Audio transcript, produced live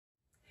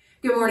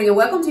Good morning and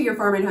welcome to your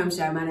Farm and Home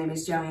Show. My name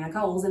is Joanna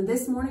Coles, and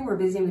this morning we're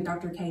visiting with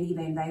Dr. Katie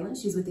VanValin.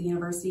 She's with the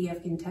University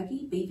of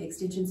Kentucky, Beef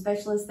Extension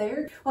Specialist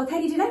there. Well,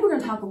 Katie, today we're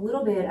going to talk a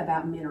little bit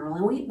about mineral,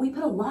 and we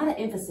put a lot of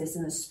emphasis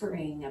in the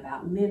spring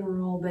about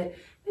mineral, but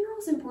mineral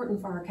is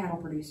important for our cattle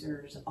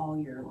producers all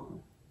year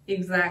long.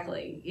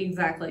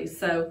 Exactly.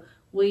 So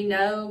we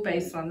know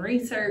based on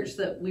research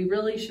that we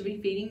really should be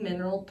feeding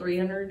mineral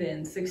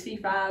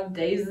 365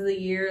 days of the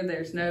year.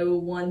 There's no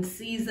one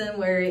season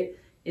where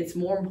it's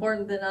more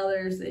important than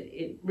others.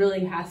 It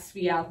really has to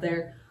be out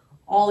there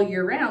all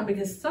year round,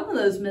 because some of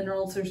those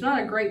minerals, there's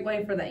not a great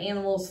way for the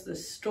animals to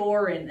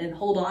store and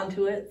hold on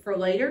to it for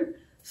later.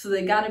 So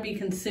they got to be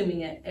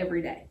consuming it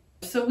every day.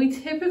 So we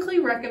typically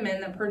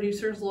recommend that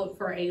producers look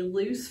for a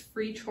loose,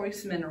 free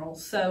choice mineral.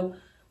 So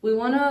we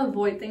want to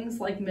avoid things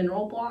like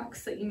mineral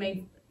blocks that you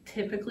may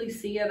typically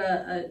see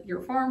at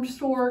your farm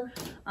store.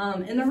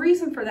 And the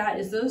reason for that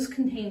is those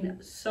contain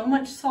so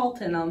much salt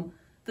in them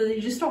that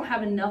they just don't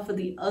have enough of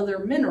the other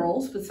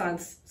minerals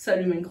besides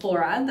sodium and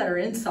chloride that are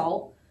in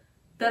salt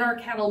that our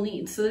cattle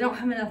need. So they don't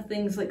have enough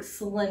things like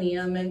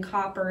selenium and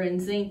copper and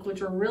zinc,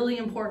 which are really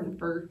important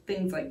for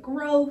things like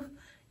growth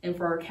and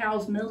for our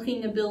cows'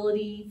 milking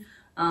ability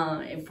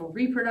and for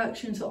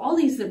reproduction. So all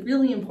these are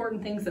really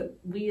important things that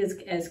we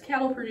as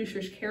cattle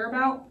producers care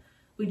about.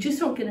 We just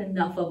don't get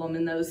enough of them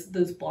in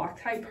those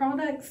block type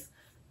products.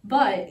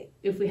 But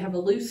if we have a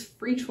loose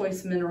free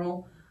choice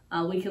mineral,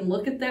 we can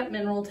look at that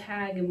mineral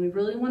tag, and we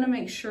really want to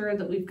make sure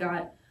that we've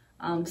got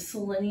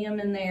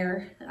selenium in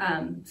there.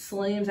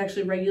 Selenium is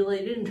actually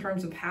regulated in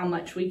terms of how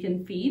much we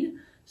can feed.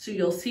 So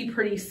you'll see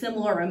pretty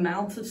similar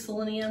amounts of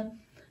selenium.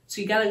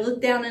 So you got to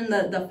look down in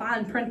the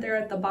fine print there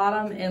at the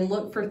bottom and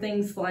look for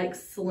things like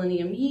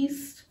selenium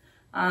yeast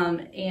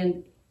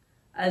and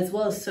as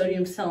well as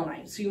sodium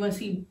selenite. So you want to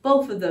see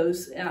both of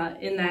those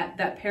in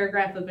that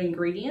paragraph of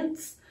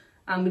ingredients.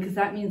 Because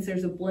that means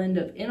there's a blend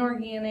of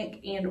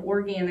inorganic and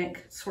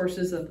organic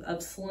sources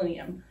of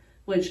selenium,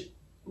 which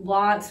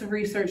lots of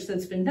research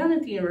that's been done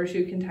at the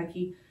University of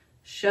Kentucky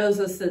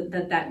shows us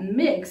that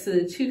mix of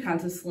the two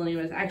kinds of selenium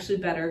is actually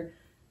better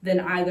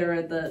than either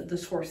of the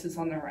sources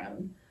on their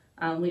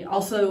own. We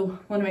also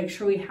want to make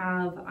sure we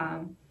have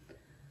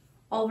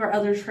all of our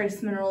other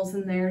trace minerals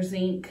in there.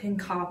 Zinc and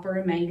copper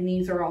and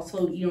manganese are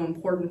also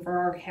important for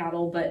our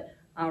cattle, but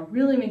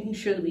really making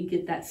sure that we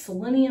get that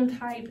selenium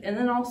type, and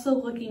then also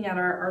looking at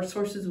our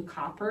sources of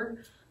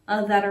copper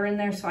that are in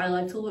there. So I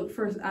like to look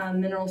for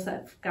minerals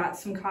that've got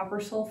some copper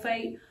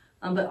sulfate,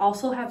 but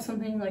also have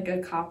something like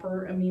a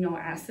copper amino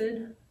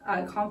acid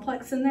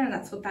complex in there, and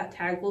that's what that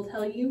tag will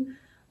tell you.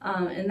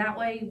 And that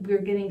way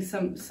we're getting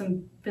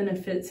some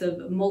benefits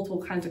of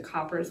multiple kinds of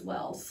copper as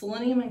well.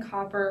 Selenium and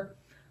copper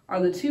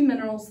are the two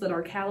minerals that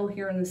our cattle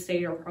here in the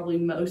state are probably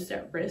most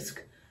at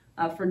risk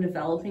for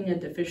developing a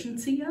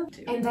deficiency of.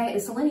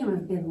 And selenium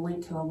has been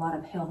linked to a lot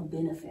of health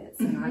benefits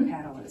in our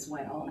cattle as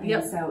well.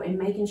 And so, and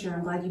making sure,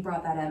 I'm glad you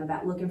brought that up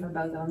about looking for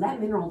both of them.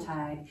 That mineral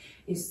tag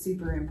is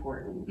super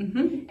important.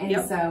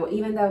 And so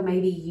even though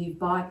maybe you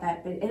bought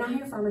that, and I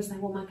hear farmers say,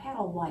 well, my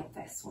cattle like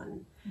this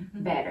one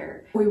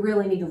better. We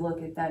really need to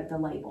look at the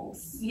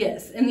labels.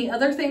 Yes, and the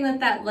other thing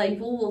that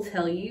label will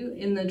tell you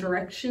in the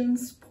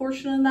directions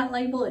portion of that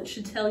label, it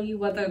should tell you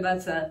whether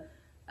that's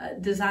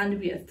designed to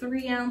be a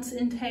 3-ounce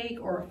intake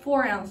or a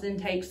 4-ounce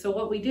intake. So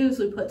what we do is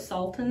we put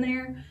salt in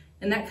there,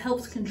 and that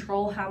helps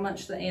control how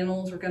much the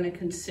animals are going to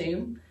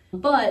consume.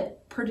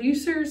 But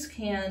producers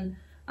can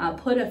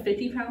put a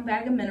 50-pound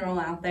bag of mineral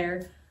out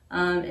there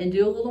and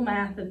do a little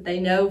math. If they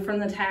know from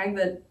the tag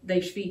that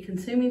they should be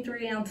consuming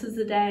 3 ounces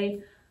a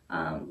day,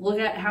 look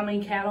at how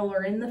many cattle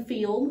are in the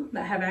field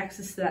that have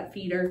access to that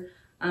feeder,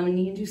 and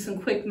you can do some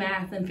quick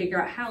math and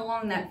figure out how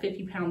long that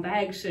 50-pound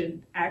bag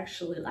should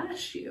actually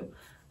last you.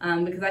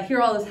 Because I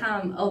hear all the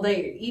time, oh, they're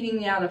eating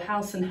me out of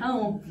house and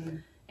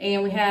home,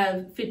 and we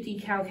have 50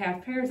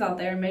 cow-calf pairs out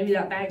there, and maybe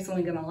that bag's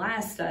only going to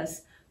last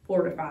us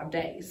 4 to 5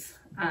 days.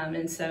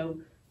 And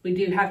so we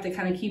do have to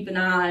kind of keep an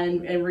eye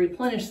and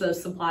replenish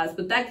those supplies,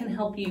 but that can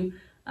help you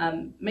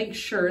make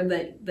sure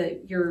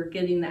that you're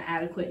getting the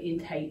adequate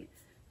intake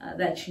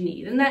that you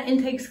need. And that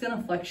intake's going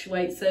to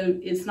fluctuate, so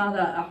it's not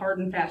a hard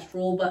and fast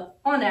rule, but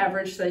on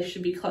average, they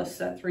should be close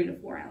to 3 to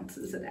 4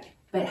 ounces a day.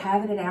 But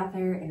having it out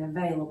there and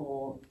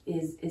available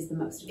is the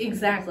most important.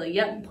 Exactly.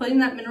 Yep. Putting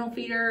that mineral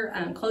feeder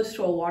close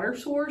to a water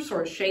source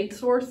or a shade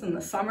source in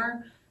the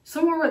summer,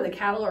 somewhere where the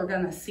cattle are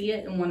going to see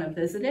it and want to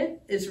visit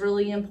it, is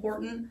really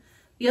important.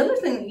 The other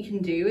thing that you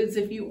can do is,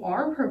 if you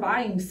are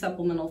providing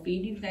supplemental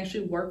feed, you can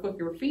actually work with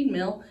your feed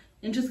mill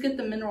and just get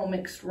the mineral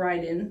mixed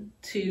right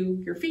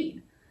into your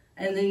feed.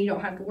 And then you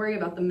don't have to worry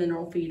about the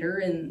mineral feeder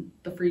and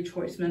the free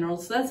choice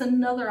minerals. So that's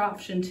another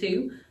option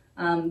too.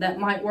 That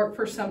might work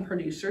for some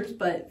producers,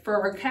 but for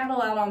our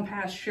cattle out on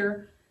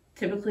pasture,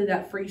 typically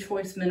that free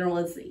choice mineral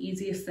is the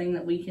easiest thing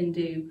that we can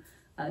do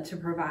to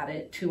provide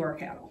it to our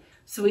cattle.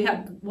 So we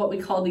have what we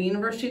call the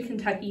University of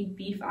Kentucky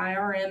Beef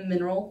IRM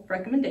mineral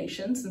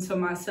recommendations. And so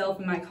myself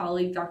and my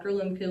colleague, Dr.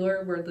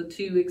 Limkuhler, we're the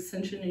two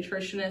extension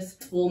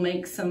nutritionists. We'll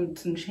make some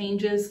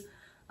changes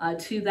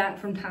to that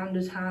from time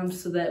to time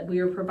so that we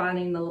are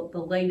providing the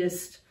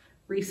latest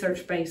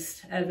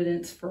research-based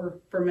evidence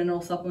for mineral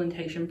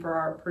supplementation for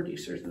our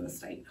producers in the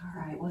state.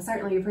 All right. Well,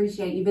 certainly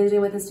appreciate you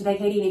visiting with us today,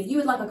 Katie. And if you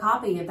would like a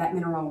copy of that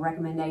mineral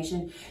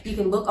recommendation, you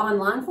can look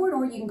online for it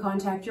or you can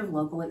contact your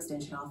local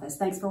extension office.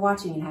 Thanks for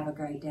watching and have a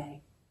great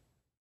day.